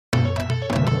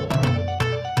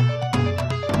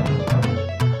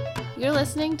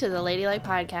listening to the Ladylike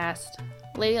Podcast.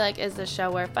 Ladylike is the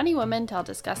show where funny women tell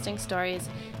disgusting stories.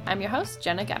 I'm your host,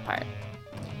 Jenna Gephardt.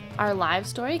 Our live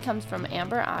story comes from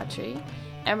Amber Autry.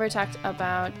 Amber talked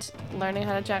about learning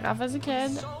how to jack off as a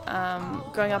kid,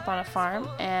 growing up on a farm,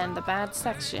 and the bad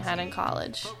sex she had in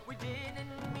college.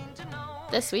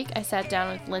 This week, I sat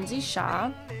down with Lindsey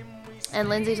Shaw, and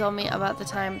Lindsey told me about the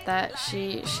time that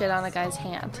she shit on a guy's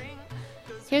hand.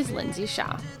 Here's Lindsey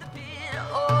Shaw.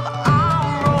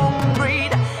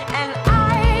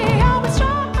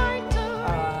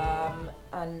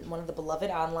 On one of the beloved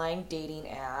online dating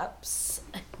apps,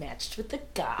 I matched with a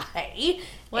guy.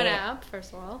 What app,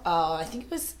 first of all? I think it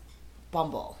was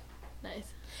Bumble. Nice.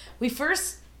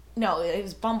 It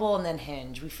was Bumble and then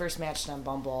Hinge. We first matched on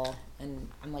Bumble, and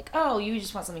I'm like, oh, you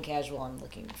just want something casual. I'm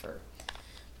looking for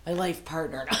my life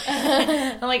partner.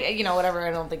 I'm like, whatever.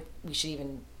 I don't think we should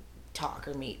even talk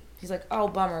or meet. He's like, oh,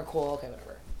 bummer, cool, okay,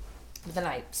 whatever. But then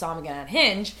I saw him again on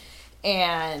Hinge,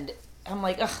 and I'm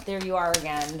like, ugh, there you are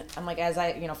again. I'm like,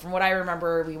 from what I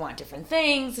remember, we want different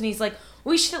things. And he's like,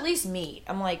 we should at least meet.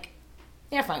 I'm like,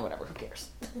 yeah, fine, whatever, who cares?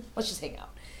 Let's just hang out.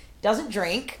 Doesn't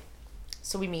drink,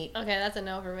 so we meet. Okay, that's a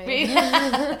no for me.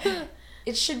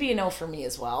 It should be a no for me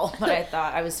as well, but I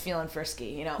thought I was feeling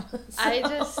frisky, So. I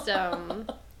just,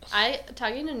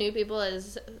 talking to new people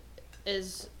is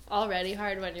already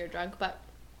hard when you're drunk, but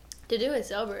to do it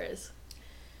sober is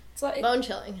bone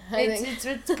chilling.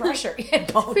 It's pressure.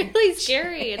 It's really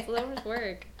scary. It's so much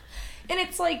work. And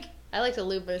it's like, I like to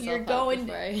lube myself up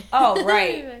Oh,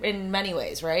 right. In many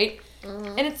ways, right?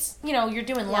 Mm-hmm. And it's, you're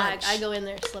doing lunch. I go in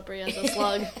there slippery as a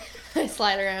slug. I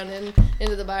slide around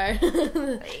into the bar.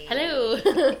 Hello.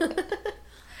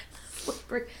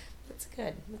 Slippery. That's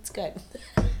good.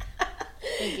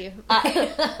 Thank you.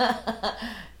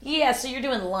 Yeah, so you're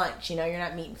doing lunch, you're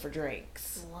not meeting for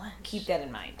drinks. Lunch. Keep that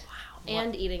in mind. Wow.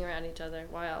 And eating around each other.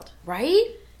 Wild. Right?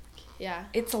 Yeah.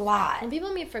 It's a lot. When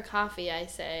people meet for coffee, I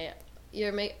say,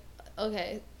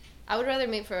 okay, I would rather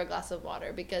meet for a glass of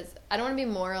water because I don't want to be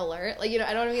more alert. I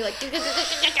don't want to be like,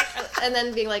 and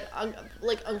then being like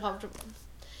uncomfortable.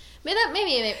 Maybe I'm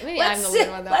the weird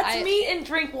one though. Let's meet and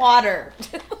drink water.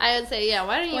 I would say, yeah,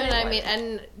 why don't you and I meet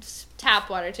and tap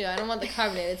water too? I don't want the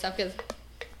carbonated stuff because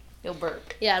you'll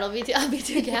burp. Yeah, I'll be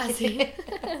too gassy.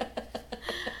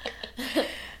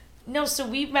 No, so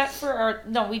we met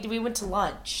we went to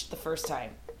lunch the first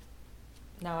time.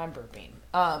 Now I'm burping.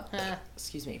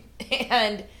 Excuse me.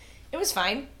 And it was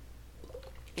fine.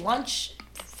 Lunch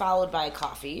followed by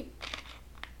coffee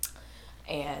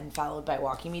and followed by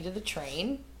walking me to the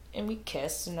train, and we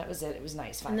kissed, and that was it. It was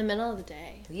nice. Fine. In the middle of the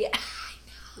day. Yeah.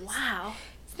 I know. Wow.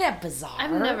 Isn't that bizarre?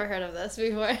 I've never heard of this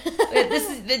before.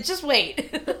 Just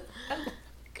wait.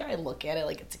 I look at it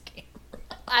like it's a game.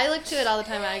 I look to it all the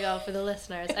time. I go, for the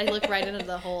listeners, I look right into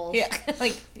the holes. Yeah.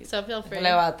 So feel free.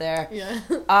 Hello out there. Yeah.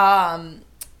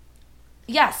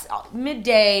 Yes,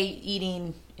 midday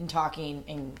eating and talking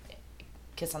and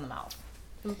kiss on the mouth.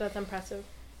 That's impressive.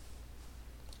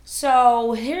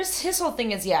 So his whole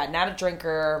thing is, not a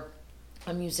drinker,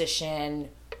 a musician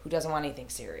who doesn't want anything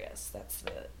serious. That's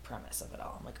the premise of it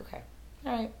all. I'm like, okay,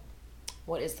 all right.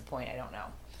 What is the point? I don't know.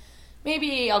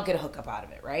 Maybe I'll get a hookup out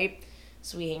of it, right?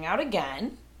 So we hang out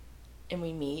again, and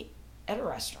we meet at a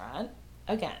restaurant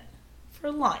again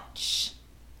for lunch.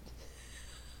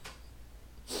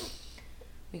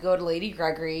 We go to Lady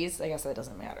Gregory's. I guess that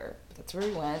doesn't matter, but that's where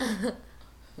we went.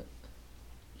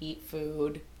 Eat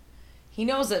food. He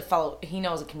knows a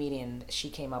comedian. She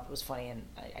came up. It was funny, and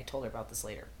I told her about this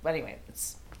later. But anyway,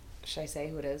 should I say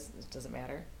who it is? Does it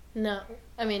matter? No.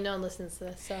 I mean, no one listens to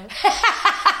this, so.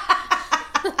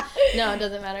 No, it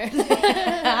doesn't matter. Don't say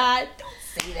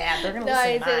that. They're going to listen. No,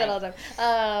 I say that all the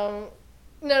time.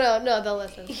 No, they'll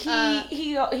listen.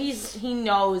 He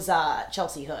knows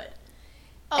Chelsea Hood.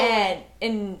 Oh.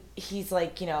 And he's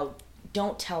like,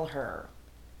 don't tell her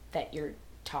that you're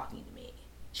talking to me.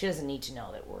 She doesn't need to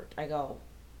know that I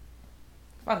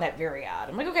found that very odd.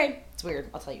 I'm like, okay, it's weird.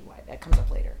 I'll tell you why. That comes up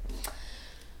later.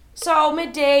 So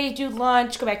midday, do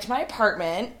lunch, go back to my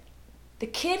apartment. The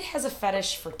kid has a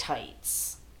fetish for tights.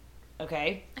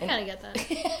 Okay? I kind of get that.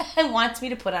 And wants me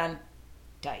to put on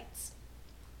tights.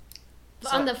 So,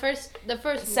 on the first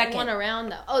second one around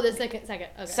though. Oh, the second. Okay.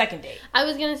 Second date. I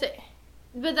was gonna say,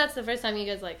 but that's the first time you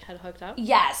guys had hooked up.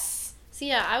 Yes. So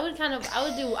yeah, I would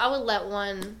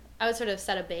sort of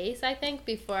set a base, I think,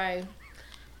 before I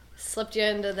slipped you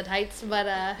into the tights. But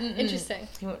interesting.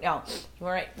 No, you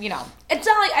were right. It's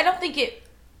not like I don't think it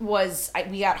was.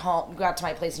 We got to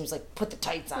my place, and he was like, "Put the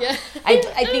tights on." Yeah.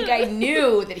 I think I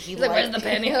knew that he liked. Where's the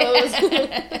pantyhose?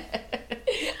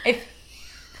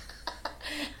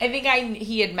 I think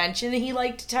he had mentioned that he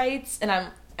liked tights, and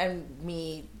and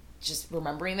me just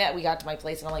remembering that, we got to my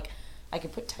place, and I'm like, I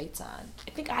could put tights on.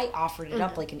 I think I offered it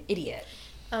up like an idiot.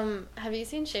 Have you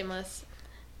seen Shameless?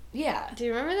 Yeah. Do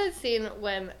you remember that scene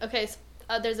when... Okay,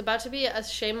 there's about to be a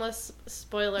Shameless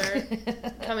spoiler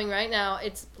coming right now.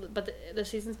 But the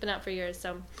season's been out for years,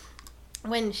 so...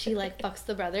 When she, like, fucks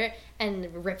the brother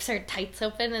and rips her tights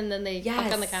open and then they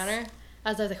fuck on the counter.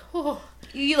 I was like, oh.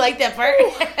 You like that part?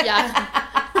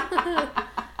 Yeah.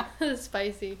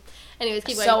 Spicy. Anyways,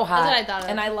 keep going. So hot. That's what I thought of.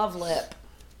 And I love lip.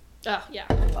 Oh, yeah.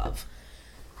 Love.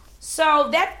 So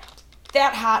that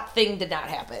hot thing did not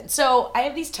happen. So I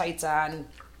have these tights on.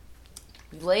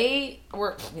 I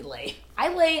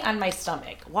lay on my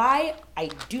stomach. Why?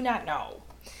 I do not know.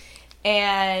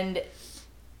 And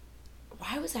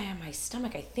why was I on my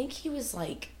stomach? I think he was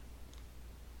like,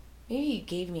 maybe he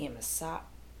gave me a massage.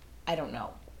 I don't know.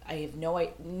 I have no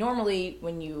idea. Normally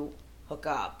when you hook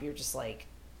up, you're just like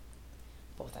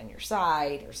both on your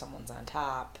side or someone's on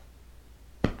top.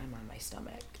 I'm on my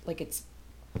stomach. Like it's,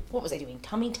 what was I doing?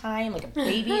 Tummy time? Like a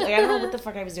baby? Like I don't know what the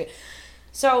fuck I was doing.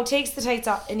 So takes the tights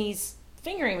off and he's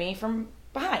fingering me from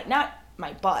behind. Not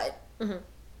my butt,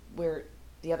 where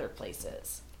the other place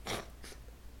is.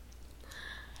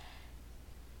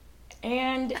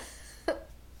 And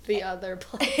the other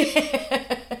place.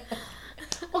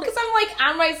 Well, because I'm like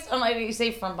on my, you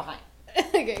say from behind.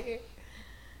 Okay.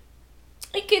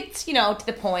 It gets, to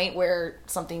the point where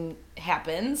something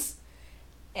happens.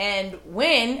 And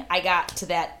when I got to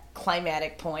that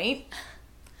climatic point,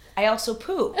 I also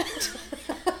pooped.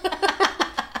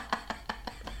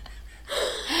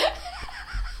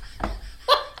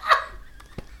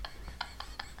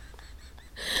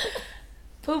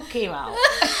 Poop came out.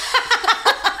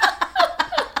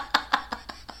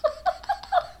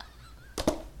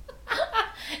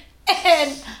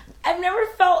 And I've never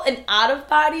felt an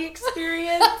out-of-body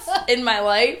experience in my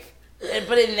life.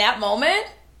 But in that moment,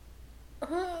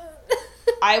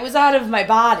 I was out of my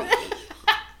body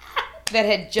that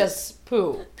had just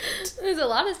pooped. There's a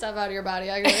lot of stuff out of your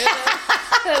body, I guess,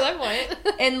 at that point.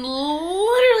 And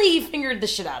literally he fingered the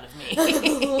shit out of me.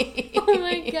 Oh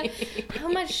my god. How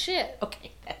much shit?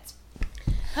 Okay, that's...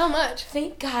 How much?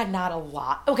 Thank God not a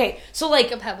lot. Okay, so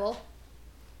like... A pebble?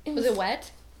 Was it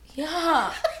wet?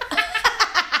 Yeah.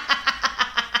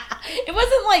 It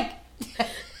wasn't like...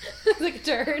 Like a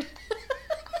turd.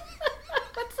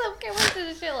 Okay, what's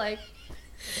the shit like?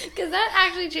 Because that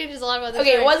actually changes a lot about the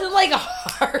Okay, story. it wasn't like a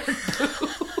hard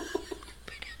poop.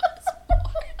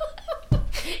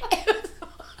 It was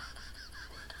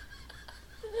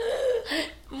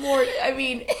more, I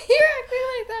mean... You're acting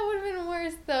like that would have been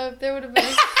worse, though, if there would have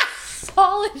been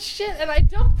solid shit, and I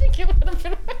don't think it would have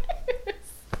been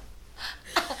worse.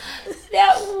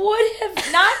 That would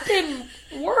have not been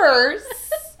worse.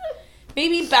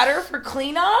 Maybe better for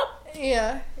cleanup?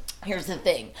 Yeah. Here's the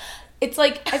thing. It's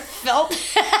like I felt...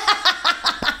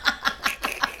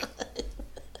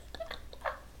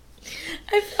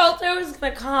 I felt I was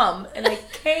going to come, and I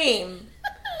came.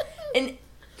 And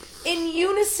in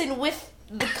unison with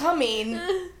the coming,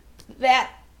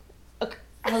 that...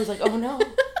 I was like, oh no.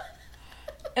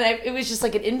 And it was just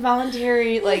like an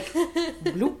involuntary, like,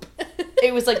 bloop.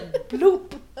 It was like,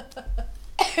 bloop.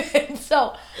 And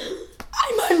so...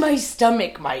 I'm on my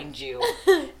stomach, mind you.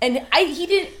 And he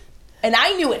didn't, and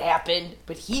I knew it happened,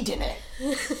 but he didn't.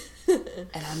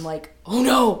 And I'm like, oh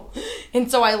no.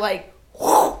 And so I like,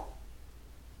 whoo,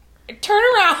 I turn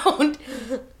around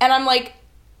and I'm like,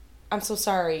 I'm so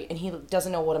sorry. And he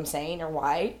doesn't know what I'm saying or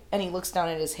why. And he looks down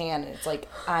at his hand and it's like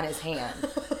on his hand.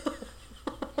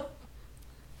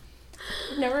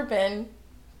 I've never been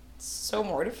so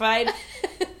mortified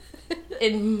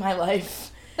in my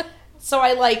life. So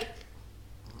I like,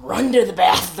 run to the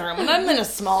bathroom, and I'm in a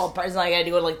small apartment. I gotta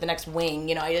do it like the next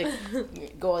wing, I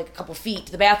go like a couple feet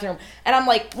to the bathroom, and I'm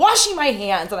like washing my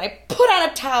hands, and I put on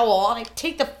a towel, and I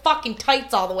take the fucking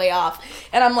tights all the way off,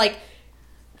 and I'm like,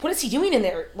 what is he doing in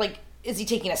there? Like, is he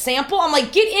taking a sample? I'm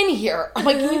like, get in here. I'm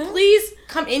like, can you please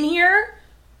come in here?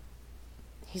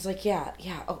 He's like, yeah.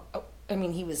 Oh. I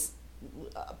mean, he was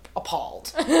appalled,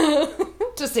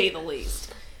 to say the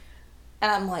least.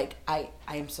 And I'm like, all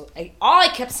I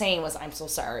kept saying was, I'm so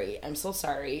sorry. I'm so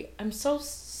sorry. I'm so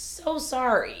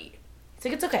sorry. He's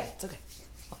like, it's okay.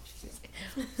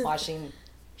 Washing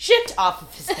shit off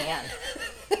of his hand.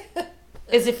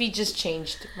 As if he just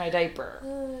changed my diaper.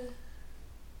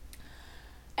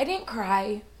 I didn't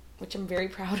cry, which I'm very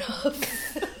proud of.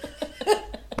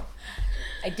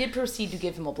 I did proceed to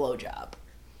give him a blowjob.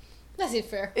 That seems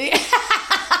fair.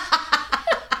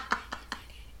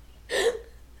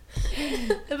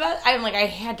 But best. I'm like, I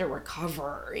had to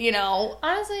recover, you know?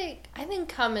 Honestly, I think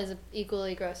cum is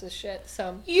equally gross as shit,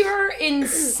 so. You're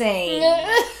insane.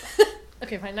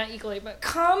 Okay, fine, not equally, but.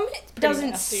 Cum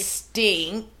doesn't nasty.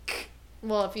 stink.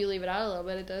 Well, if you leave it out a little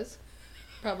bit, it does.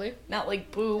 Probably. Not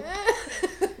like poop.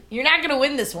 You're not gonna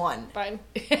win this one. Fine.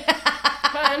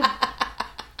 Fine.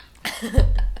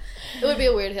 It would be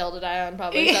a weird hill to die on,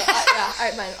 probably. So, yeah,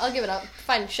 alright, fine. I'll give it up.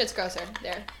 Fine, shit's grosser.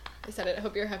 There. I said it. I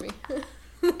hope you're happy.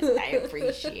 I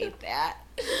appreciate that.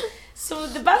 So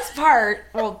the best part,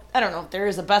 well, I don't know if there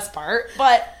is a best part,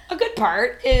 but a good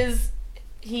part is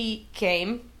he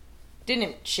came,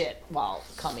 didn't shit while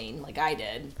coming like I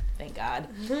did, thank God.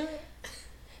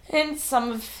 And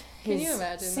some of his Can you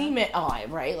imagine semen, that?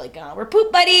 Right, like, we're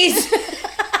poop buddies.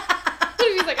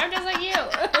 He's like, I'm just like you.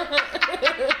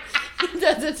 He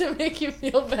does it to make you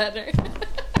feel better.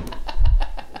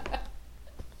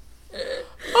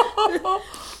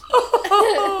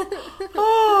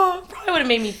 Probably would have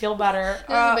made me feel better.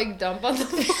 There's a big dump on the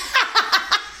floor.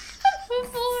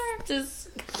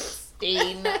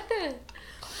 Disgusting.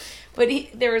 But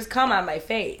there was cum on my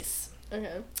face.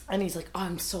 Okay. And he's like, oh,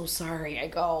 I'm so sorry. I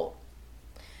go,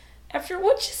 after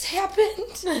what just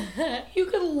happened, you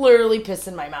could literally piss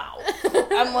in my mouth.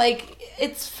 I'm like,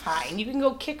 it's fine. You can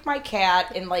go kick my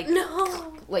cat and, like,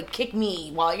 No. like, kick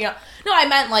me while, you know. No, I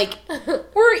meant, like,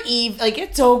 we're even. Like,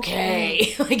 it's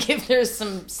okay. Like, if there's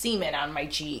some semen on my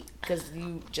cheek because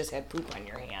you just had poop on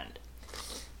your hand.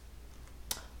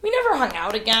 We never hung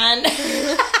out again.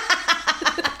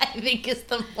 I think is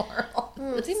the moral.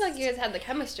 It seems like you guys had the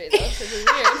chemistry, though, so it's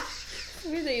weird. It's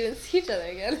weird that you didn't see each other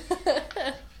again.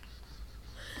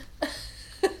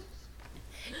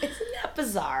 Isn't that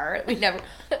bizarre? We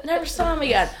never saw him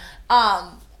again.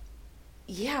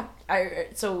 Yeah.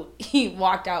 So he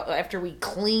walked out after we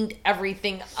cleaned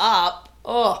everything up.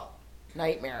 Oh,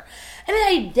 nightmare.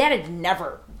 And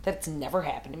that's never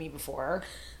happened to me before,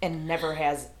 and never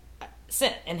has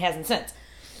since, and hasn't since.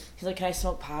 He's like, can I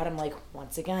smoke pot? I'm like,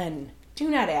 once again, do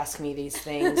not ask me these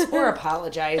things or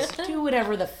apologize. Do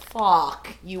whatever the fuck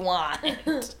you want.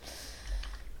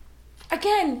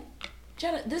 Again,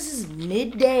 Jenna, this is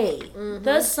midday. Mm-hmm.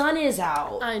 The sun is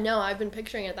out. I know. I've been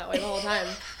picturing it that way the whole time.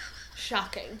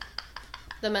 Shocking.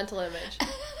 The mental image.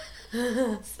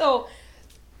 So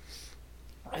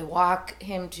I walk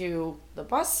him to the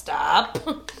bus stop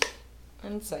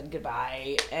and said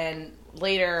goodbye. And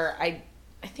later, I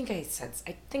think I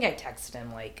texted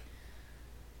him, like,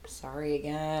 sorry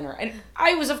again. Or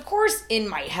I was, of course, in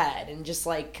my head and just,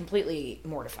 like, completely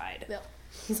mortified. Yeah.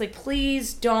 He's like,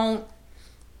 please don't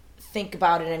think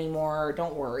about it anymore.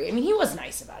 Don't worry. I mean, he was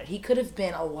nice about it. He could have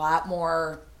been a lot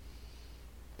more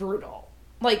brutal.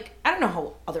 Like, I don't know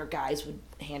how other guys would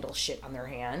handle shit on their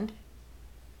hand.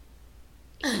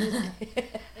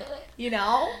 You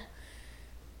know?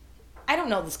 I don't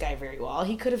know this guy very well.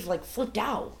 He could have, like, flipped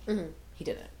out. Mm-hmm. He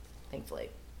didn't, thankfully.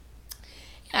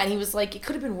 Yeah, and he was like, it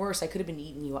could have been worse. I could have been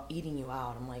eating you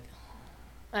out. I'm like,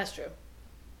 that's true.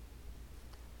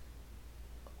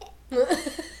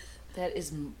 That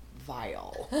is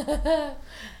vile.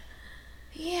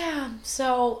 Yeah,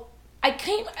 so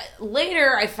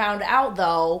later I found out,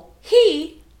 though,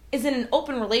 he is in an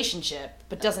open relationship,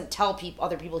 but doesn't tell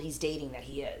other people he's dating that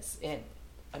he is in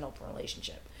an open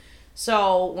relationship.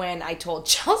 So when I told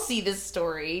Chelsea this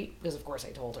story, because of course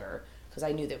I told her, because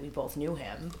I knew that we both knew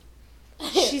him,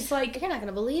 she's like, you're not going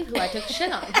to believe who I took shit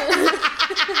on.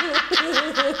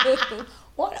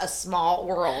 What a small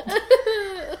world.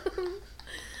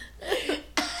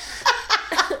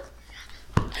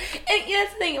 And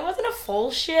that's the thing, it wasn't a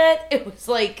full shit. It was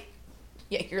like,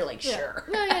 yeah, you're like, sure.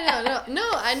 No,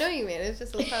 I know you mean it. It's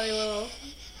just probably a little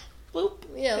bloop.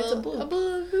 Yeah, it's a bloop. A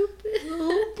bloop.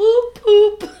 Bloop, boop,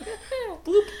 poop.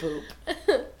 Bloop, poop.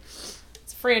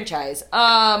 It's a franchise.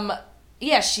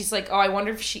 Yeah, she's like, oh, I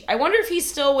wonder if he's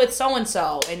still with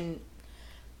so-and-so. And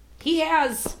he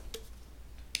has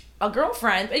a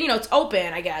girlfriend. And, it's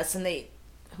open, I guess. And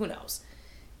who knows?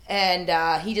 And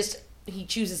he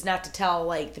chooses not to tell,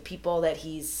 like, the people that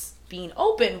he's being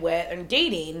open with and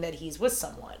dating that he's with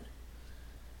someone.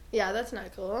 Yeah, that's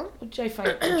not cool. Which I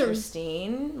find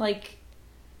interesting. Like,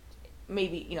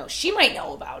 maybe, she might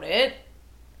know about it.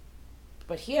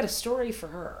 But he had a story for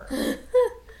her.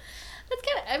 That's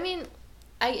kind of, I mean,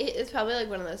 it's probably, like,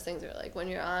 one of those things where, like, when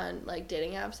you're on, like,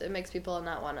 dating apps, it makes people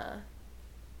not want to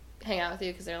hang out with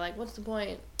you because they're like, what's the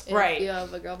point if you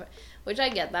have a girlfriend? Which I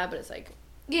get that, but it's like,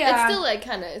 yeah, it's still like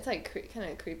kind of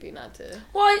creepy not to.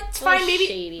 Well, it's fine.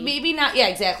 Shady. Maybe not. Yeah,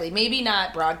 exactly. Maybe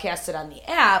not broadcast it on the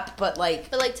app, but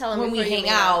tell them when we hang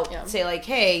out, say like,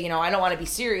 hey, I don't want to be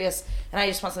serious, and I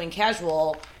just want something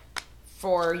casual.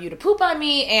 for you to poop on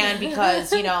me and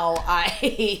because,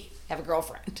 I have a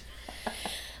girlfriend.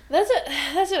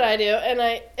 That's what I do,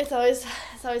 and it's always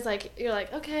like, you're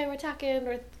like, okay, we're talking,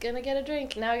 we're gonna get a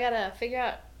drink, now I gotta figure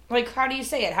out. Like, how do you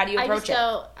say it? How do you approach it?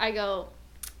 I go,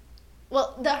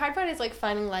 well, the hard part is, like,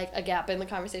 finding, like, a gap in the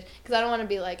conversation, because I don't want to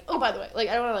be like, oh, by the way, like,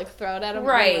 I don't want to, like, throw it at him.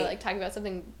 Right. Or, like, talking about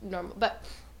something normal, but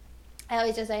I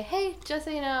always just say, hey, just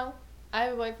so you know, I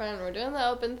have a boyfriend, we're doing the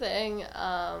open thing,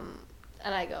 and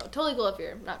I go, totally cool if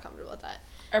you're not comfortable with that.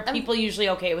 Are people usually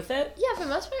okay with it? Yeah, for the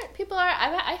most part, people are.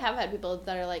 I have had people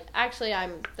that are like, actually,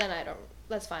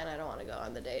 that's fine, I don't want to go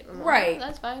on the date. I'm like, right.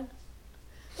 That's fine.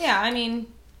 Yeah, I mean,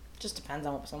 just depends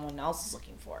on what someone else is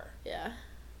looking for. Yeah.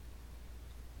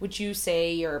 Would you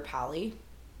say you're poly?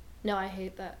 No, I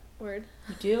hate that word.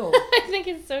 You do? I think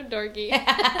it's so dorky.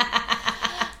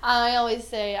 I always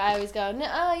go, no,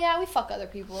 oh yeah, we fuck other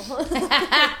people.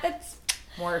 That's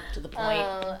more to the point.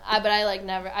 But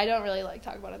I don't really like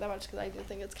talk about it that much because I do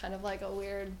think it's kind of like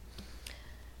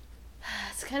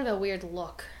it's kind of a weird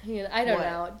look. I don't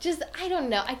know. I don't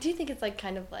know. I do think it's like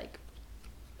kind of like,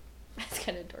 it's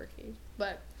kind of dorky,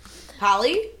 but.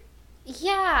 Poly?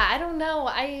 Yeah, I don't know.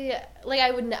 I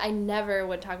never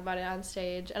would talk about it on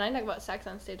stage, and I talk about sex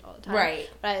on stage all the time. Right.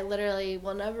 But I literally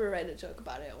will never write a joke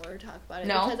about it or talk about it.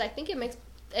 No? Because I think it makes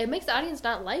the audience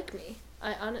not like me.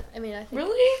 I think.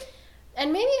 Really?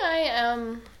 And maybe I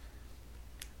am.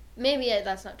 Maybe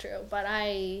that's not true, but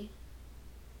I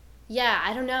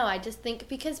don't know. I just think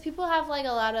because people have like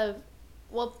a lot of,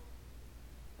 like.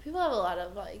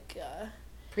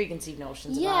 Preconceived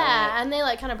notions about it. Yeah, and they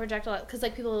like kind of project a lot because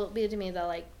like people will be to me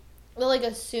that will like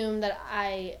assume that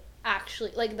I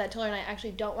actually like that Taylor and I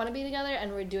actually don't want to be together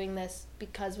and we're doing this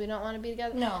because we don't want to be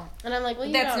together. No. And I'm like, well,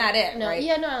 that's not it, no, right?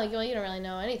 Yeah, no, I'm like, well, you don't really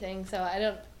know anything, so I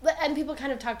don't. And people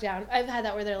kind of talk down. I've had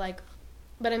that where they're like,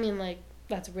 but I mean, like,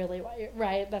 that's really why you're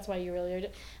right. That's why you really are. And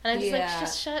I'm just like,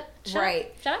 just shut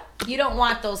right. Shut up. You don't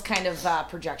want those kind of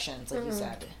projections, like you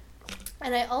said.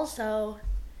 And I also.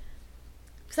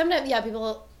 Sometimes,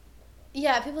 people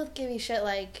give me shit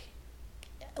like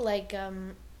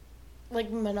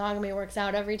monogamy works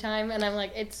out every time, and I'm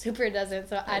like, it super doesn't,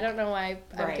 so I don't know why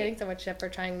I'm getting so much shit for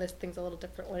trying this things a little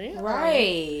differently.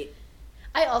 Right.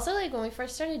 I also, like, when we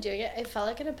first started doing it, I felt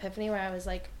like an epiphany where I was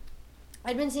like,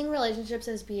 I'd been seeing relationships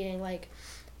as being, like,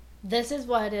 this is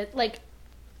what it, like,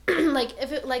 like,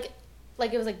 if it, like,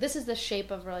 it was like, this is the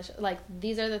shape of relationship. Like,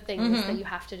 these are the things that you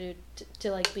have to do to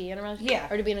like, be in a relationship. Yeah.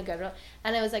 Or to be in a good relationship.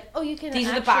 And I was like, oh, you can These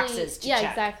are the boxes to check.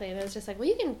 exactly. And it was just like, well,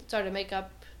 you can sort of make up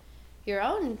your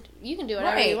own. You can do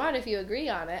whatever you want if you agree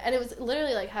on it. And it was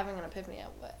literally like having an epiphany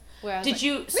of what. Where I was when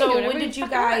did you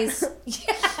guys...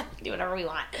 Yeah, do whatever we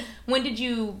want. When did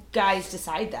you guys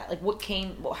decide that? Like,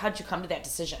 how'd you come to that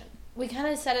decision? We kind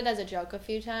of said it as a joke a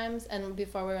few times, and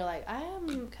before we were like,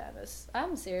 I'm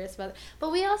serious about it.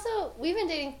 But we've been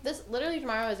dating, literally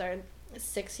tomorrow is our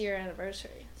 6-year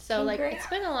anniversary. So, Congrats. like, it's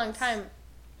been a long time.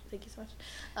 Thank you so much.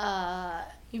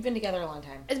 You've been together a long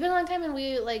time. It's been a long time, and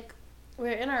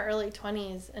we're in our early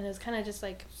 20s, and it was kind of just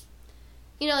like,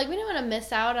 like, we didn't want to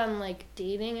miss out on, like,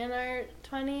 dating in our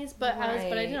 20s, but I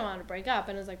didn't want to break up,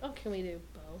 and it was like, oh, can we do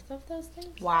both of those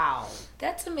things? Wow.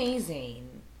 That's amazing.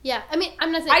 Yeah, I mean,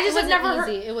 I'm not saying it wasn't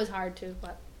easy. It was hard too,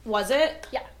 but was it?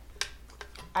 Yeah.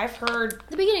 I've heard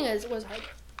the beginning was hard.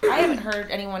 I haven't heard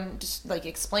anyone just like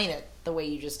explain it the way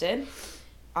you just did,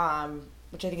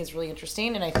 which I think is really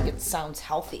interesting, and I think it sounds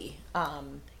healthy.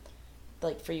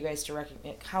 Like for you guys to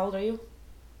recognize. How old are you?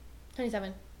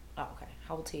 27. Oh, okay.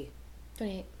 How old's he?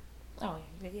 28. Oh,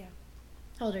 yeah.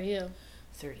 How old are you?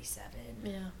 37.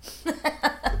 Yeah.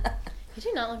 You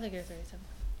do not look like you're 37.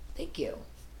 Thank you.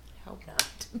 I hope not.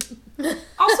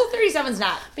 Also, 37's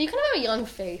not. But you kind of have a young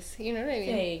face. You know what I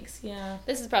mean? Thanks, yeah.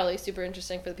 This is probably super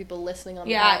interesting for the people listening on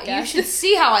the podcast. Yeah, you should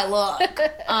see how I look.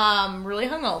 Really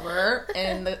hungover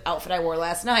in the outfit I wore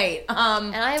last night.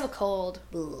 And I have a cold.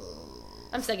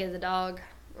 I'm sick as a dog.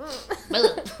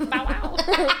 Bow wow.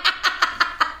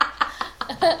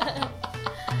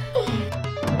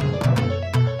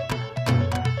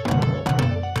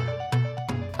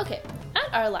 Okay,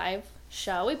 at our live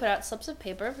show, we put out slips of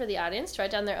paper for the audience to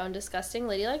write down their own disgusting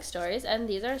ladylike stories, and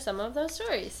these are some of those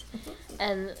stories.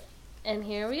 And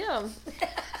here we go.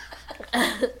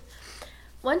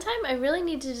 One time I really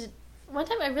needed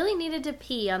to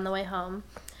pee on the way home,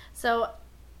 so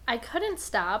I couldn't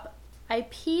stop. I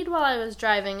peed while I was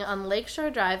driving on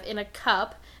Lakeshore Drive in a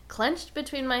cup clenched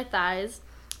between my thighs,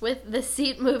 with the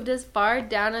seat moved as far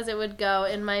down as it would go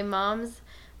in my mom's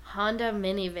Honda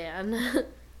minivan.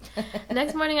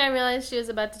 Next morning, I realized she was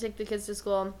about to take the kids to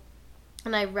school,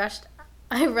 and I rushed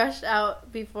I rushed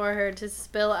out before her to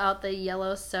spill out the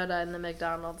yellow soda in the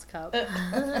McDonald's cup.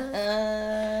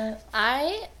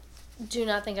 I do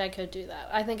not think I could do that.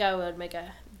 I think I would make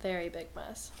a very big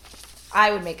mess.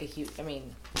 I would make a huge... I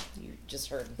mean, you just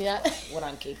heard what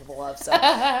I'm capable of, so...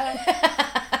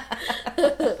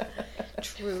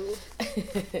 True.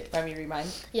 Want me to read mine?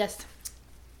 Yes.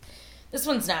 This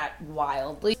one's not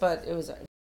wildly, but it was...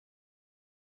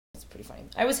 It's pretty funny.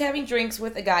 I was having drinks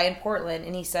with a guy in Portland,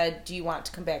 and he said, "Do you want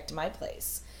to come back to my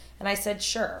place?" And I said,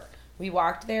 "Sure." We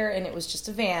walked there, and it was just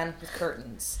a van with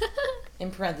curtains.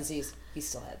 In parentheses, he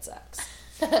still had sex.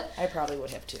 I probably would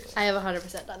have, too. I have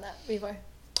 100% done that before.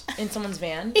 In someone's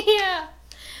van? Yeah.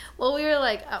 Well, we were,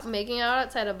 like, making out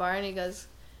outside a bar, and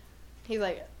he's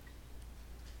like,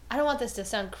 "I don't want this to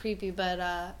sound creepy,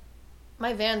 but,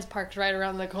 my van's parked right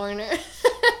around the corner."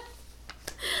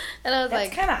 And I was That's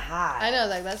like... kind of hot. I know,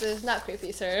 like, that's not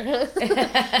creepy, sir.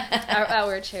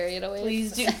 Our chariot awaits.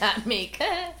 Please do not make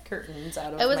curtains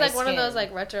out of my It was, like, skin. one of those,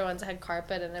 like, retro ones that had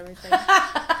carpet and everything.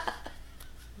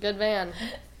 Good van.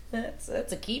 That's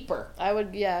a keeper. I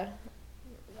would, yeah.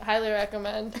 Highly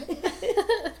recommend.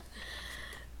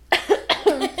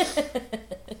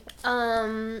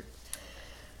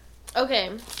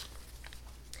 Okay.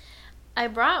 I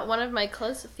brought one of my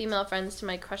close female friends to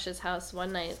my crush's house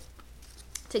one night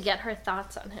to get her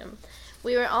thoughts on him.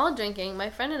 We were all drinking. My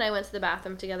friend and I went to the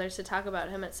bathroom together to talk about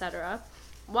him, etc.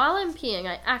 While I'm peeing,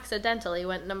 I accidentally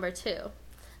went number 2.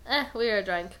 We were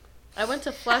drunk. I went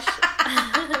to flush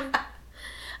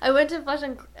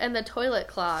and the toilet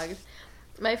clogged.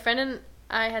 My friend and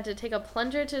I had to take a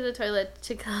plunger to the toilet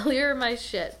to clear my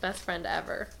shit. Best friend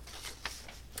ever.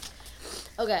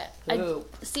 Okay.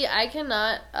 I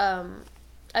cannot,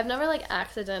 I've never, like,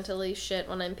 accidentally shit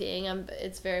when I'm peeing.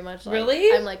 It's very much like...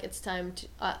 Really? I'm like, it's time to...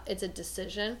 it's a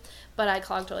decision. But I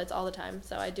clog toilets all the time,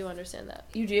 so I do understand that.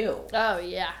 You do? Oh,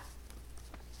 yeah.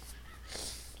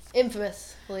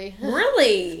 Infamously.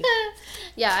 Really?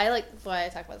 Yeah, I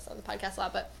talk about this on the podcast a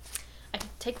lot, but I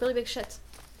take really big shits.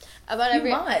 About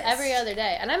every other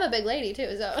day. And I'm a big lady,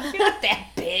 too, so... You're not that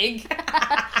big.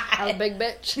 I'm a big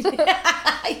bitch.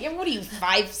 What are you,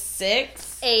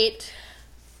 5'6"? 8.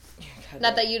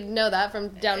 Not that you'd know that from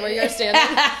down where you're standing.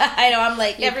 I know, I'm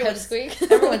like,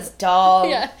 everyone's tall.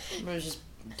 Yeah. Everyone's just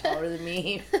taller than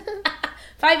me.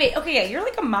 5'8". Okay, yeah, you're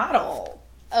like a model.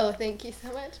 Oh, thank you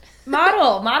so much.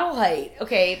 Model height.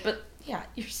 Okay, but yeah,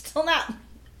 you're still not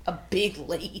a big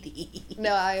lady.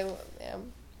 No, I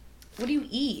am. What do you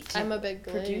eat? I'm a big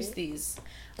lady. Produce these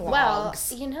vlogs. Well,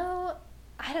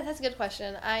 that's a good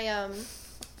question.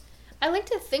 I like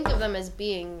to think of them as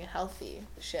being healthy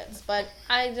shits, but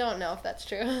I don't know if that's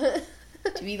true.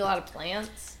 Do you eat a lot of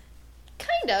plants?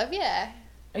 Kind of, yeah.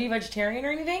 Are you vegetarian or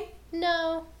anything?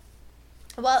 No.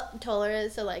 Well, Toller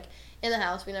is, so, like, in the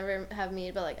house, we never have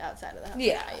meat, but, like, outside of the house,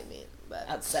 yeah. I eat meat. But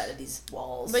outside of these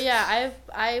walls. But, yeah, I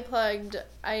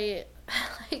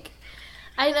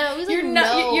know. It was,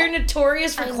 like, you're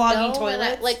notorious for clogging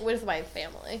toilets? with my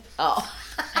family. Oh.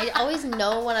 I always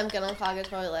know when I'm gonna clog a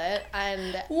toilet,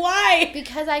 and... Why?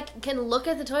 Because I can look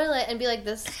at the toilet and be like,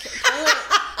 this toilet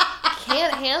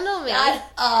can't handle me.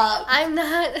 I'm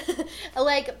not,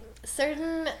 like,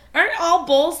 certain... Aren't all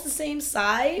bowls the same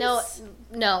size?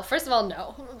 No. First of all,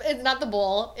 no. It's not the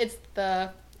bowl. It's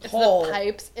the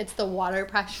pipes. It's the water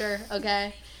pressure,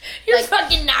 okay? You're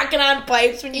fucking knocking on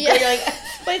pipes when you go, you're like,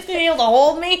 this place gonna be able to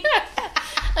hold me?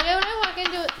 Like, when I walk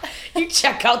into it... You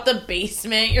check out the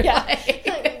basement, you're like...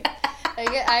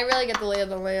 I really get the lay of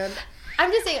the land. I'm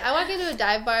just saying, I walk into a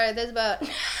dive bar, there's about a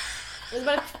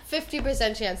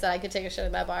 50% chance that I could take a shit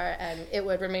in that bar and it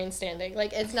would remain standing.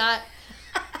 Like, it's not...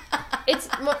 It's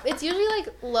usually, like,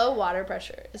 low water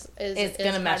pressure is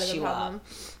gonna mess you up.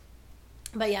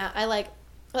 But, yeah, I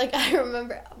I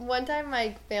remember one time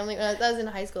my family, when I was in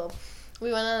high school,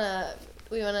 we went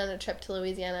on a trip to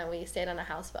Louisiana and we stayed on a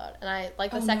houseboat. And I I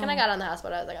got on the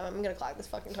houseboat, I was like, I'm gonna clog this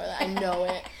fucking toilet. I know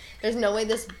it. There's no way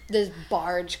this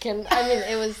barge can. I mean,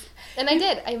 it was, and I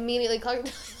did. I immediately clogged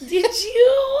the toilet. Did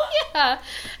you? Yeah.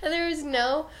 And there's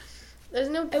no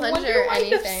plunger or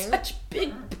anything. You have such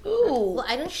big poo. Well,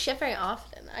 I don't shit very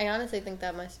often. I honestly think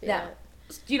that must be it.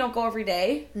 You don't go every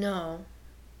day? No,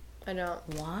 I don't.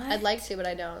 What? I'd like to, but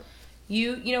I don't.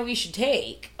 You know, you should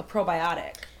take a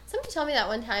probiotic. Somebody told me that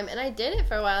one time, and I did it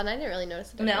for a while, and I didn't really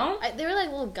notice it. No? They were like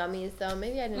little gummies, though.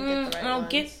 Maybe I didn't get the right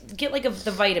ones. Get like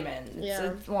the vitamin.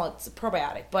 It's a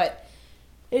probiotic, but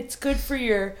it's good for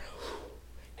your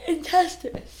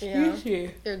intestines. Yeah.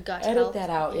 Your gut health. Edit that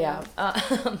out, yeah.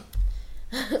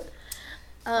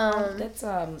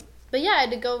 But yeah, I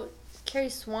had to go carry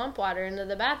swamp water into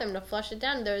the bathroom to flush it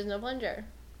down. There was no plunger.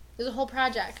 It was a whole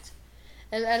project.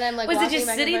 And I'm like, was it walking just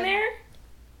back sitting and forth.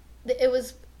 there? It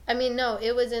was. I mean, no,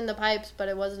 it was in the pipes, but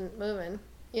it wasn't moving.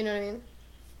 You know what I mean?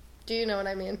 Do you know what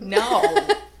I mean? No.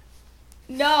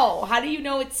 No. How do you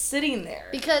know it's sitting there?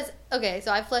 Because, okay,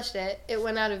 so I flushed it. It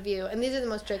went out of view. And these are the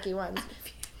most tricky ones.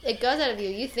 It goes out of view.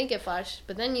 You think it flushed.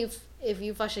 But then if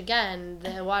you flush again,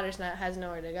 the water's has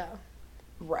nowhere to go.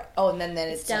 Right. Oh, and then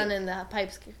it's down like, in the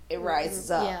pipes. it rises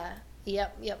up. Yeah.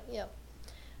 Yep.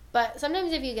 But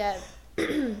sometimes if you get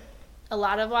a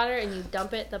lot of water and you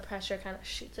dump it, the pressure kind of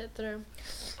shoots it through.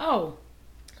 Oh.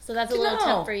 So that's a little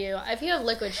tip for you. If you have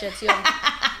liquid shits, you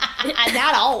have...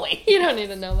 Not always. You don't need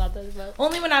to know about this, but...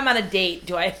 Only when I'm on a date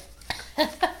do I...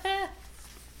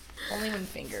 Only when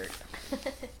fingered.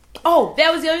 Oh,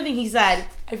 that was the other thing he said.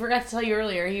 I forgot to tell you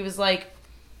earlier. He was like,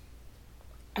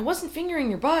 I wasn't fingering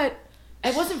your butt.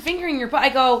 I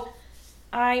go,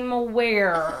 I'm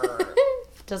aware.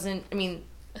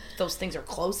 Those things are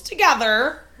close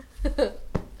together.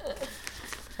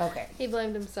 Okay. He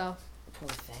blamed himself. Poor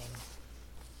thing.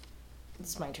 This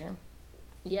is my turn.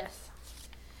 Yes.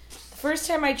 The first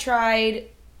time I tried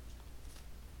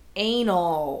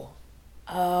anal.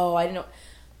 Oh, I didn't know.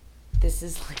 This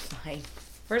is like my...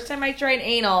 First time I tried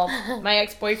anal, my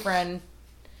ex-boyfriend...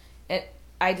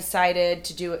 I decided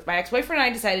to do it. My ex-boyfriend and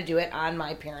I decided to do it on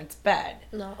my parents' bed.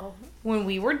 No. When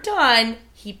we were done,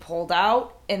 he pulled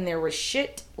out, and there was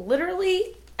shit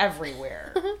literally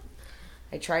everywhere.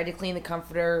 I tried to clean the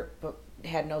comforter, but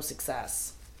had no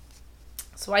success.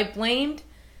 So I blamed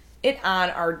it on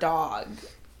our dog.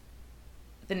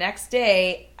 The next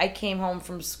day, I came home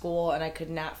from school, and I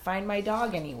could not find my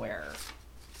dog anywhere.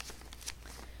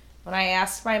 When I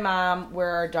asked my mom where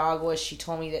our dog was, she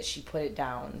told me that she put it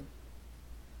down.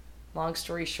 Long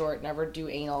story short, never do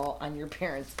anal on your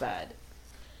parents' bed.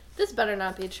 This better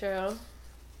not be true.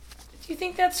 Do you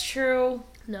think that's true?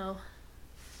 No.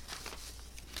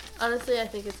 Honestly, I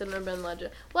think it's an urban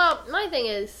legend. Well, my thing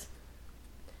is,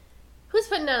 who's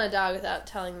putting down a dog without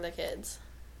telling the kids?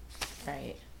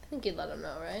 Right. I think you'd let them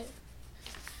know, right?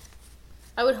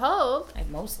 I would hope.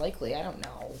 Most likely. I don't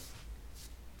know.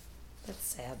 That's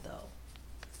sad, though.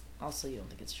 Also, you don't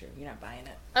think it's true. You're not buying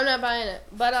it. I'm not buying it.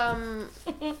 But, I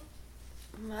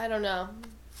don't know.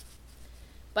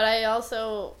 But I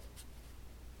also...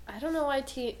 I don't know why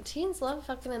teens love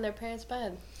fucking in their parents'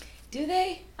 bed. Do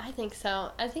they? I think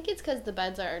so. I think it's because the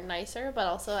beds are nicer, but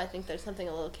also I think there's something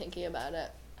a little kinky about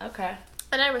it. Okay.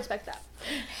 And I respect that.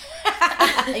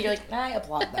 You're like, I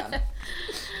applaud them.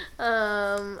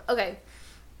 Okay.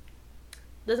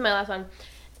 This is my last one.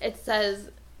 It says,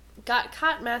 got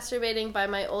caught masturbating by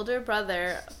my older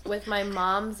brother with my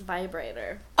mom's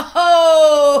vibrator.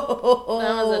 Oh!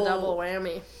 That was a double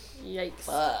whammy. Yikes.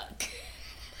 Fuck.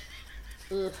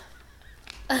 Ugh.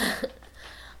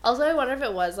 Also, I wonder if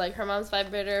it was, like, her mom's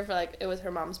vibrator for, like, it was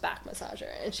her mom's back massager,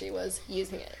 and she was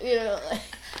using it, you know?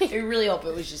 Like, I really hope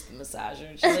it was just the massager.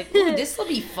 She's like, ooh, this will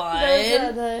be fun.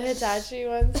 The Hitachi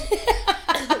ones.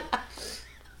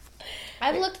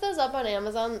 I've looked those up on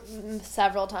Amazon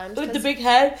several times. With the big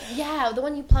head? Yeah, the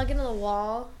one you plug into the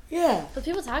wall. Yeah. But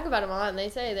people talk about them a lot, and they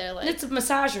say they're, like... It's a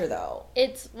massager, though.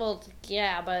 Well,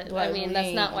 yeah, but, What I mean,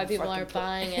 that's not why people are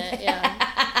buying it, yeah.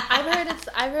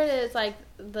 I've heard it's, like,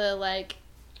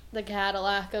 the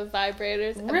Cadillac of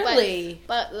vibrators. Really?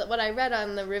 But what I read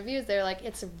on the reviews, they're like,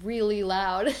 it's really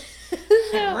loud. So,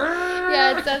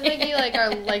 yeah, it sounds like you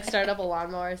are start up a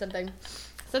lawnmower or something.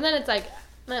 So then it's like,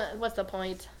 what's the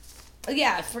point?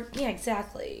 Yeah,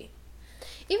 exactly.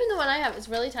 Even the one I have is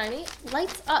really tiny.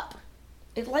 Lights up.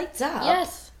 It lights up.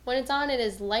 Yes, when it's on, it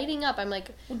is lighting up. I'm like,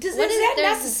 is that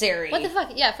necessary? What the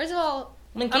fuck? Yeah, first of all,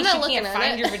 in case I'm not you can't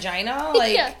find your vagina,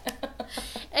 yeah.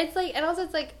 It's like, and also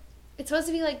it's like. It's supposed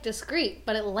to be, like, discreet,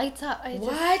 but it lights up. It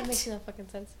makes no fucking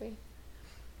sense to me.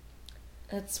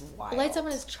 That's wild. It lights up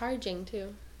when it's charging,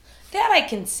 too. That I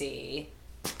can see.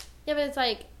 Yeah, but it's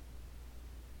like...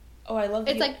 Oh, I love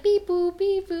it. It's like, beep, boo,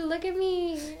 look at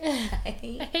me. I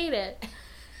hate it.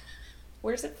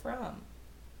 Where's it from?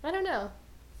 I don't know.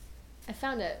 I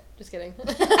found it. Just kidding.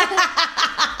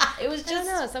 It was just... I don't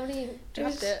know. Somebody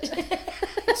dropped it.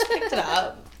 Just picked it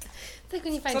up. It's like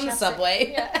when you find it's on the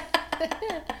subway. Yeah.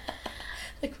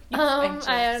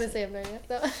 I honestly have no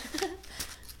idea.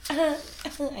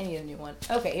 So. I need a new one.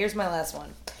 Okay, here's my last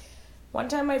one. One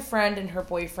time my friend and her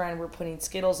boyfriend were putting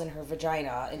Skittles in her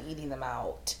vagina and eating them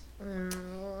out.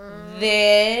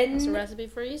 Then... It's a recipe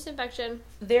for yeast infection.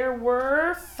 There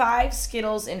were 5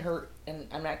 Skittles in her... And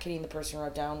I'm not kidding, the person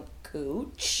wrote down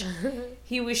cooch.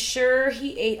 He was sure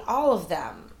he ate all of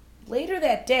them. Later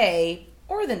that day,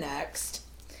 or the next...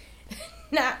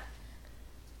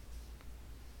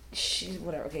 she's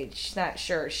not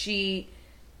sure. She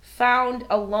found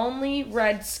a lonely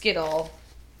red Skittle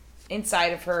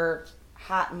inside of her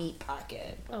hot meat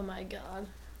pocket. Oh my God.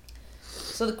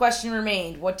 So the question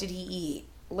remained, what did he eat?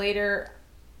 Later,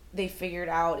 they figured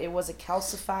out it was a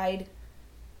calcified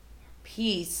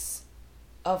piece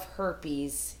of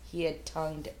herpes he had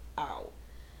tongued out.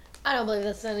 I don't believe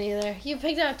this one either. You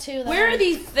picked out two that Where are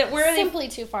these? Where are simply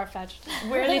too far-fetched.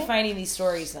 Where are they finding these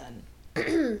stories then?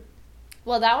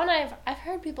 Well, that one I've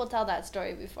heard people tell that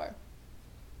story before.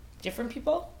 Different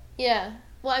people? Yeah.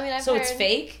 Well, I mean, So it's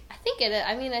fake? I think it is.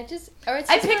 I mean, it's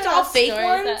I picked all fake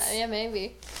ones? Yeah,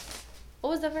 maybe.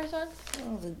 What was the first one?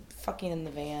 Oh, the fucking in the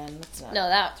van. That's not... No,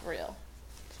 that's real.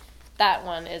 That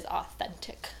one is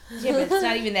authentic. Yeah, but it's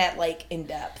not even that, like,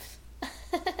 in-depth.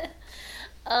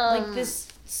 Like, this...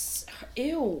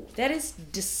 Ew, that is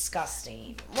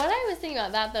disgusting. What I was thinking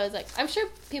about that, though, is, like, I'm sure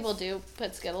people do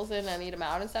put Skittles in and eat them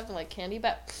out and stuff and, like, candy,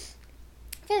 but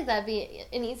I feel like that'd be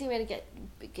an easy way to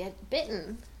get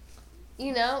bitten.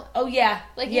 You know? Oh, yeah.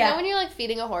 Like, you know when you're, like,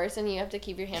 feeding a horse and you have to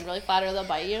keep your hand really flat or they'll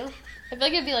bite you? I feel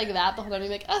like it'd be like that the whole time. You'd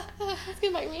be like, it's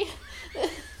gonna bite me.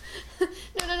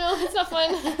 No, it's not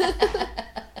fun. I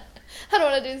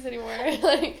don't want to do this anymore.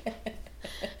 Like,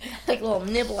 take a little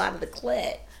nibble out of the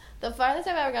clit. The farthest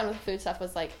I've ever gone with food stuff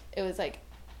was, like, it was, like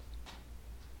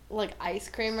ice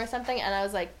cream or something, and I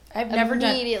was like,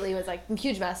 immediately was like,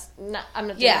 huge mess. No, I'm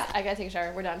not doing this. I gotta take a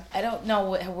shower. We're done. I don't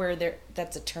know where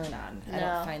that's a turn on. No. I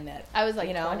don't find that. I was like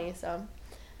 20, so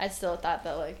I still thought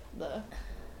that I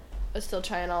was still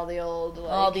trying all the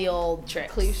old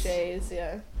tricks, cliches.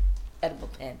 Yeah, edible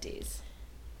panties.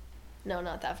 No,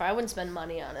 not that far. I wouldn't spend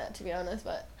money on it, to be honest,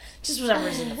 but just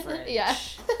whatever's in the fridge. Yeah.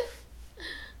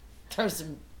 Throw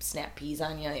some snap peas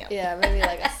on you. Yeah. Yeah, maybe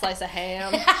like a slice of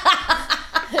ham.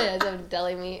 Yeah, some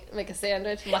deli meat. Make a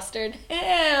sandwich. Mustard. Ew.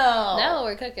 Now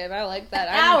we're cooking. I like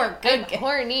that. Now we're cooking. I'm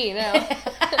horny now.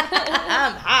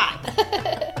 I'm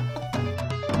hot.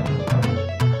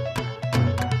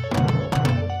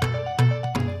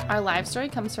 Our live story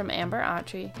comes from Amber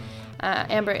Autry.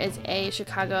 Amber is a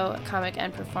Chicago comic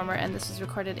and performer, and this was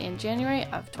recorded in January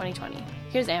of 2020.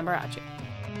 Here's Amber Autry.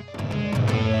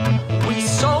 We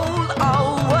sold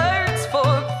our words for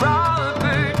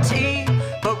property,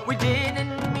 but we didn't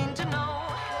mean to know.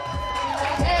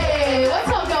 Hey, what's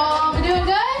up, y'all? We doing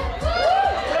good?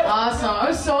 Awesome. I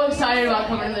was so excited about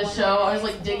coming to this show. I was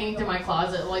like digging through my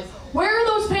closet, like, where are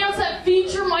those pants that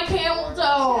feature my camel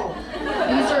toe?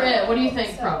 These are it. What do you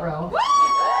think, front row?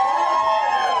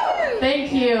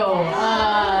 Thank you.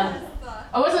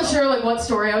 I wasn't sure like what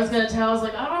story I was gonna tell. I was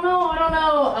like, I don't know.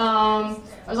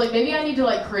 I was like, maybe I need to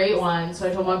like create one. So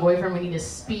I told my boyfriend we need to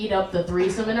speed up the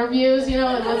threesome interviews, you know,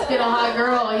 and let's get a hot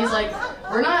girl. He's like,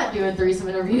 we're not doing threesome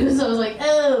interviews. I was like,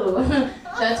 oh,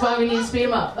 that's why we need to speed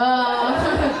them up.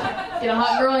 Get a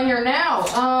hot girl in here now.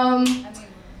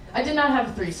 I did not have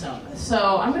a threesome.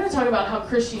 So I'm going to talk about how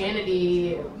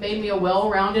Christianity made me a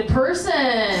well-rounded person.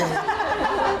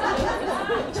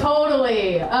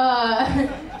 Totally.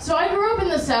 So I grew up in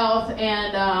the South,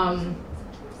 and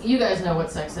you guys know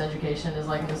what sex education is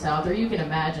like in the South, or you can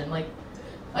imagine. Like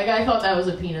I thought that was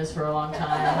a penis for a long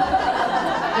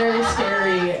time. Very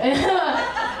scary.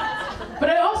 But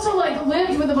I also like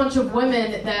lived with a bunch of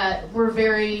women that were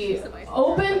very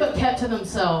open but kept to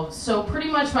themselves. So pretty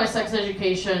much my sex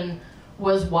education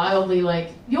was wildly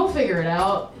like, you'll figure it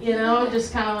out, you know,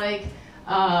 just kind of like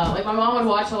my mom would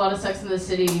watch a lot of Sex and the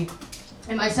City,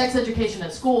 and my sex education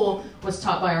at school was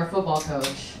taught by our football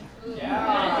coach.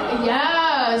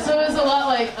 Yeah, so it was a lot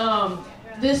like,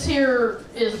 this here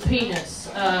is a penis.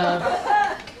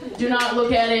 Do not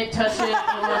look at it, touch it,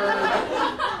 or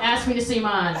ask me to see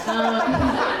mine.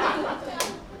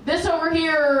 This over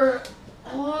here,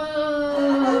 we're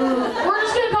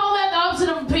just going to call that the opposite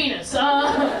of a penis.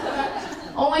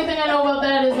 Only thing I know about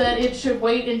that is that it should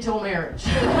wait until marriage.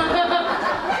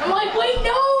 I'm like, wait,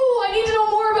 no, I need to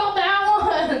know more about that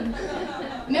one.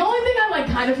 And the only thing I like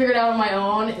kind of figured out on my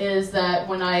own is that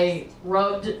when I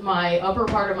rubbed my upper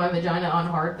part of my vagina on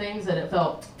hard things, that it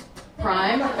felt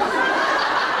prime. I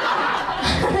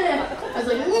was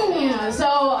like,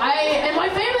 So and my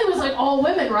family was like all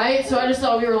women, right? So I just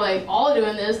thought we were like all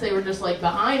doing this. They were just like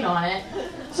behind on it.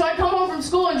 So I'd come home from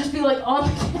school and just be like on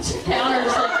the kitchen counter,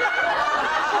 just like.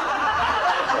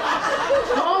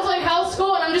 My mom's like, how's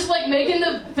school? And I'm just like making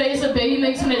the face a baby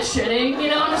makes when it's shitting, you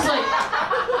know? I'm just like.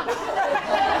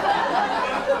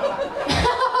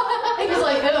 He was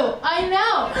like, oh, I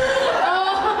know.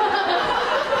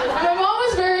 And my mom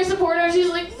was very supportive. She's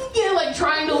like, yeah, like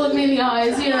trying to look me in the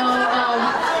eyes, you know.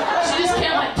 She just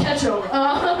can't like catch them.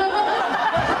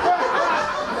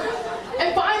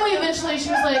 And finally, eventually, she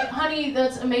was like, honey,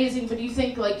 that's amazing, but do you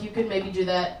think like you could maybe do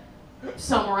that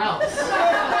somewhere else.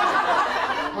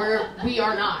 Where we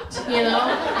are not, you know?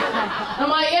 I'm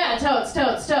like, yeah, totes.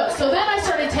 So then I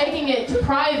started taking it to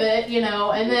private, you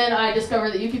know, and then I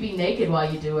discovered that you could be naked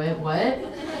while you do it. What?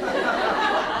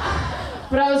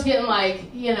 But I was getting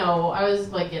like, you know, I was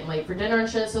like getting late for dinner and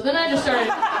shit, so then I just started,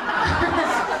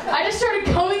 I just started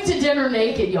coming to dinner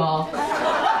naked, y'all.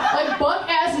 Like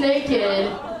butt-ass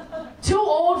naked, too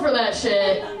old for that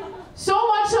shit. So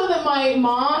much so that my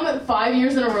mom, 5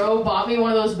 years in a row, bought me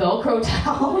one of those Velcro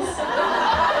towels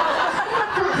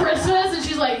for Christmas, and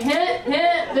she's like, hint,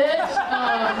 bitch.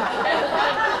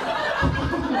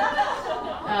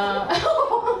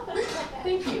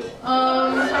 Thank you.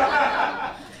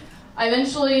 I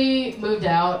eventually moved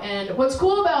out, and what's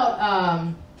cool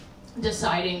about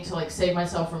deciding to like save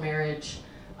myself for marriage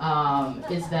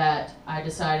is that I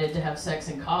decided to have sex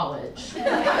in college.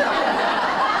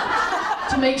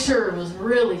 To make sure it was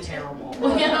really terrible,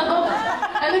 you know?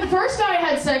 And the first guy I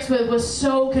had sex with was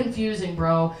so confusing,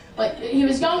 bro. Like, he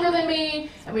was younger than me,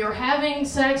 and we were having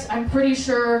sex, I'm pretty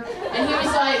sure, and he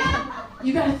was like,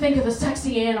 you gotta think of a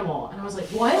sexy animal. And I was like,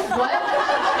 what?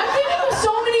 I'm thinking of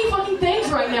so many fucking things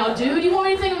right now, dude. You want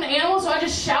me to think of an animal? So I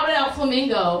just shouted out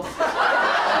flamingo.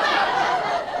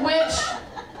 Which,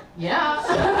 yeah.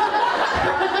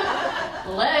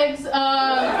 Legs,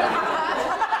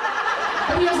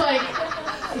 but he was like,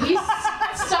 he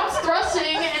stops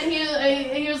thrusting, and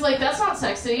he was like, that's not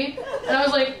sexy. And I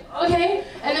was like, okay.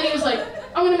 And then he was like,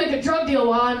 I'm gonna make a drug deal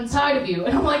while I'm inside of you.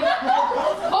 And I'm like,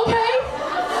 okay.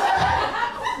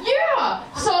 Yeah.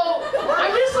 So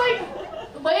I'm just like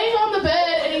laying on the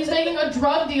bed, and he's making a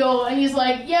drug deal, and he's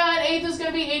like, yeah, an eighth is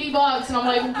gonna be $80. And I'm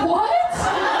like, what?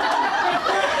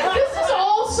 This is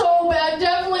all so bad.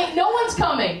 Definitely, no one's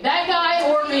coming. That guy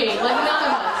or me. Like, none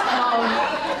of us.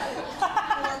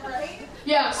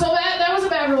 Yeah, so that was a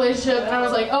bad relationship, and I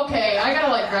was like, okay, I gotta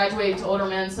like graduate to older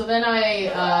men. So then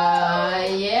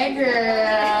yeah, girl,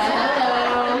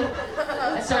 hello.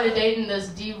 I started dating this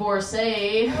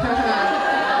divorcee,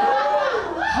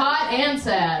 hot and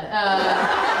sad,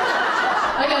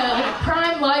 like a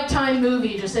prime Lifetime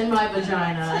movie just in my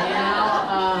vagina, you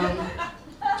know.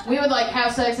 We would like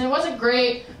have sex, and it wasn't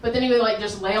great, but then he would like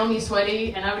just lay on me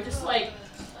sweaty, and I would just like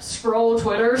scroll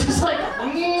Twitter, just like,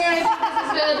 I think this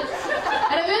is good.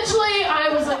 And eventually I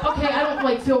was like, okay, I don't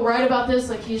like feel right about this.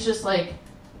 Like, he's just like,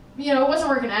 you know, it wasn't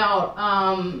working out.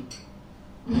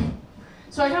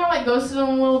 So I kind of like ghosted him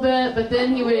a little bit, but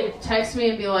then he would text me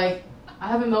and be like, I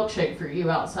have a milkshake for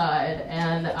you outside.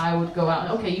 And I would go out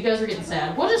and, okay, you guys are getting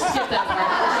sad. We'll just skip that part.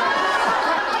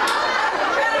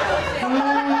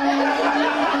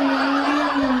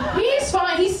 He's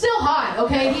fine. He's still hot,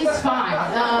 okay? He's fine.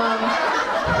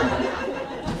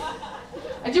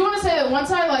 I do want to say that once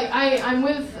I'm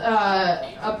with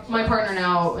my partner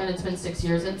now, and it's been 6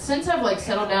 years, and since I've like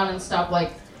settled down and stopped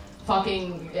like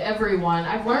fucking everyone,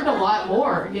 I've learned a lot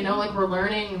more, you know, like we're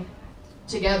learning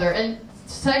together, and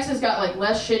sex has got like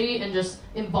less shitty and just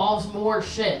involves more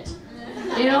shit,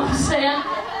 you know what I'm saying?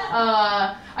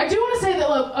 I do want to say that,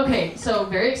 look, okay, so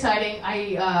very exciting,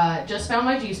 I just found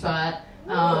my G-spot.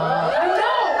 I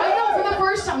know, for the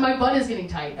first time, my butt is getting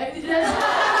tight. I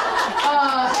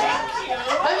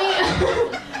mean,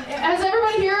 has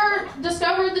everybody here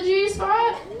discovered the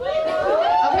G-spot?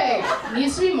 Okay,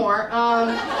 needs to be more.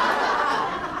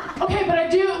 Okay, but I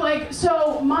do, like,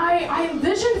 so I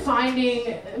envision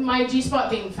finding my G-spot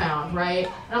being found, right?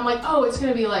 And I'm like, oh, it's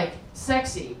gonna be, like,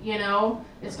 sexy, you know?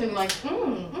 It's gonna be like,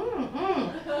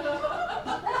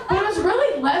 But it was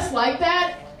really less like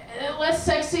that, less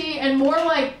sexy, and more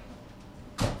like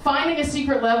finding a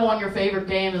secret level on your favorite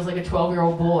game as like a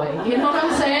 12-year-old boy. You know what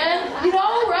I'm saying? You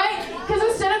know, right? Because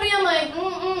instead of being like,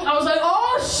 I was like,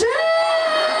 oh shit!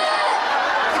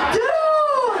 Dude!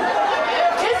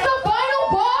 It's the final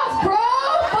boss, bro!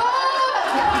 Fuck!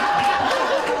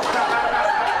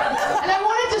 And I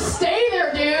wanted to stay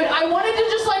there, dude. I wanted to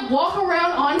just like walk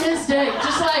around on his dick.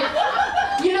 Just like,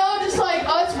 you know, just like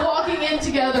us walking in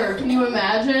together. Can you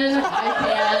imagine?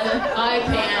 I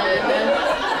can.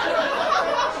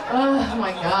 Oh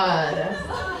my god.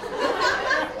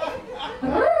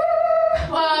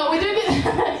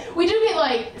 We do get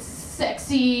like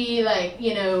sexy, like,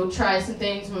 you know, try some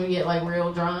things when we get like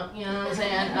real drunk, you know what I'm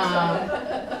saying?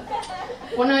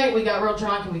 One night we got real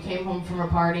drunk and we came home from a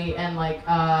party and like,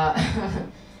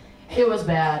 it was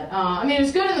bad. I mean, it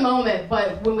was good in the moment,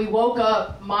 but when we woke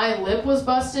up, my lip was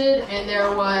busted and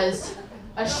there was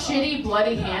a shitty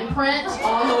bloody handprint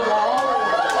on the wall.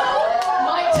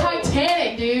 Like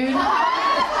Titanic, dude.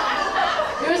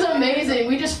 It was amazing.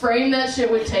 We just framed that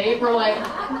shit with tape. We're like,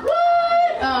 what?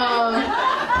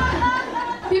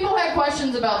 People had had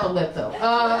questions about the lip, though.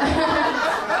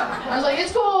 I was like,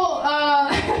 it's cool.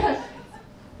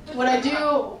 What I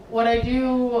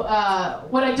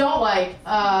don't like,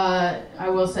 I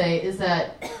will say, is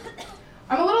that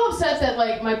I'm a little upset that,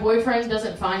 like, my boyfriend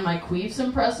doesn't find my queefs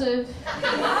impressive.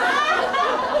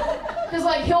 Because,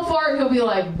 like, he'll fart, he'll be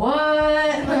like, what?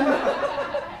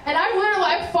 And I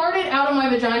farted out of my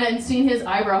vagina and seen his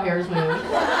eyebrow hairs move.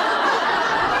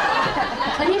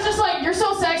 And he's just like, you're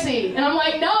so sexy. And I'm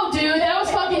like, no, dude, that was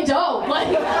fucking dope. Like,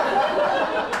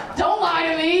 don't lie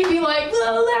to me. Be like,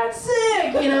 oh, that's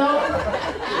sick, you know?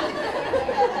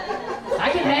 I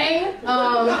can hang.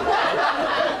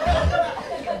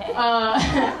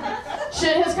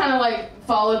 Shit has kind of like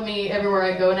followed me everywhere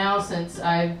I go now since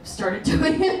I've started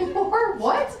doing it more.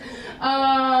 What?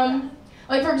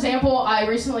 Like, for example, I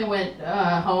recently went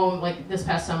home, like, this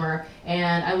past summer,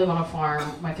 and I live on a farm,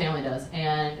 my family does,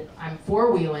 and I'm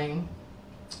four-wheeling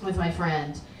with my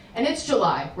friend, and it's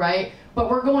July, right? But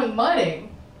we're going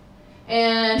mudding,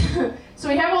 and so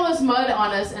we have all this mud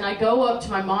on us, and I go up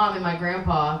to my mom and my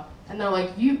grandpa, and they're like,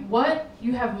 what?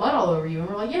 You have mud all over you? And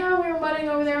we're like, yeah, we were mudding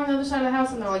over there on the other side of the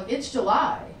house, and they're like, it's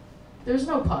July. There's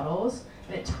no puddles.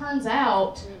 And it turns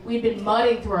out we'd been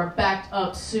mudding through our backed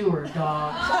up sewer,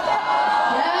 dog.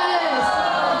 Yes!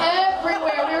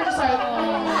 Everywhere. We were just like,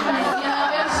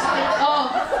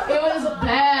 it was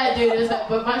bad, dude. It was bad.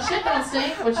 But my shit don't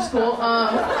stink, which is cool.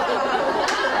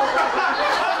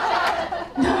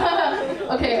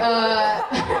 Okay,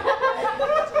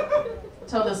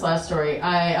 tell this last story.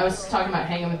 I was talking about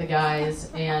hanging with the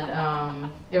guys, and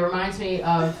it reminds me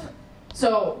of...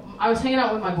 So, I was hanging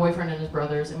out with my boyfriend and his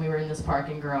brothers, and we were in this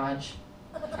parking garage.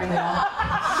 And we all... I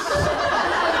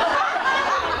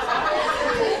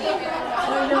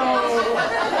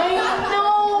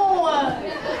know!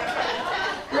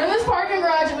 We're in this parking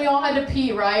garage, and we all had to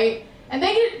pee, right? And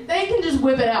they can just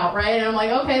whip it out, right? And I'm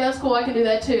like, okay, that's cool, I can do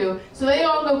that too. So they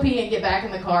all go pee and get back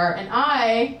in the car, and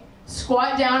I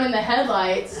squat down in the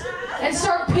headlights and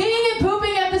start peeing and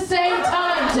pooping at the same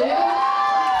time, dude.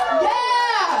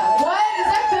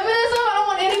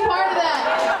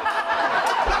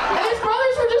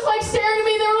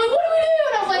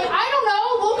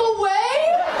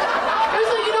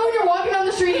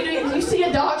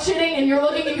 And you're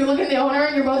looking at the owner,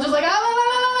 and you're both just like, I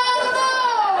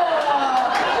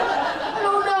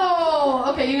don't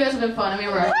know. Okay, you guys have been fun. I mean,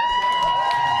 right.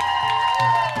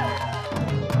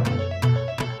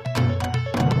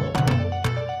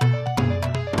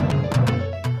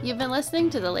 You've been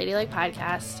listening to the Ladylike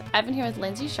Podcast. I've been here with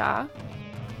Lindsey Shaw.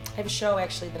 I have a show,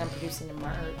 actually, that I'm producing in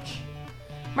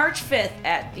March 5th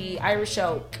at the Irish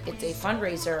Oak. It's a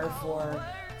fundraiser for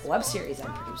a web series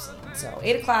I'm producing. So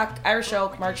 8 o'clock, Irish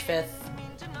Oak, March 5th,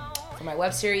 for my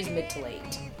web series, Mid to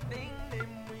Late.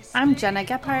 I'm Jenna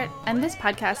Gephardt, and this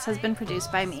podcast has been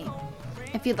produced by me.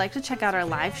 If you'd like to check out our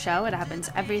live show, it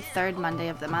happens every third Monday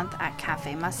of the month at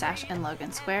Cafe Mustache in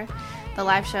Logan Square. The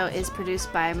live show is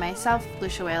produced by myself,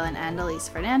 Lucia Whalen, and Elise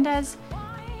Fernandez,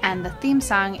 and the theme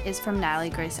song is from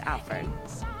Natalie Grace Alford.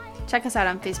 Check us out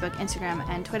on Facebook, Instagram,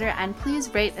 and Twitter, and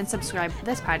please rate and subscribe to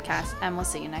this podcast, and we'll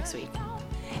see you next week.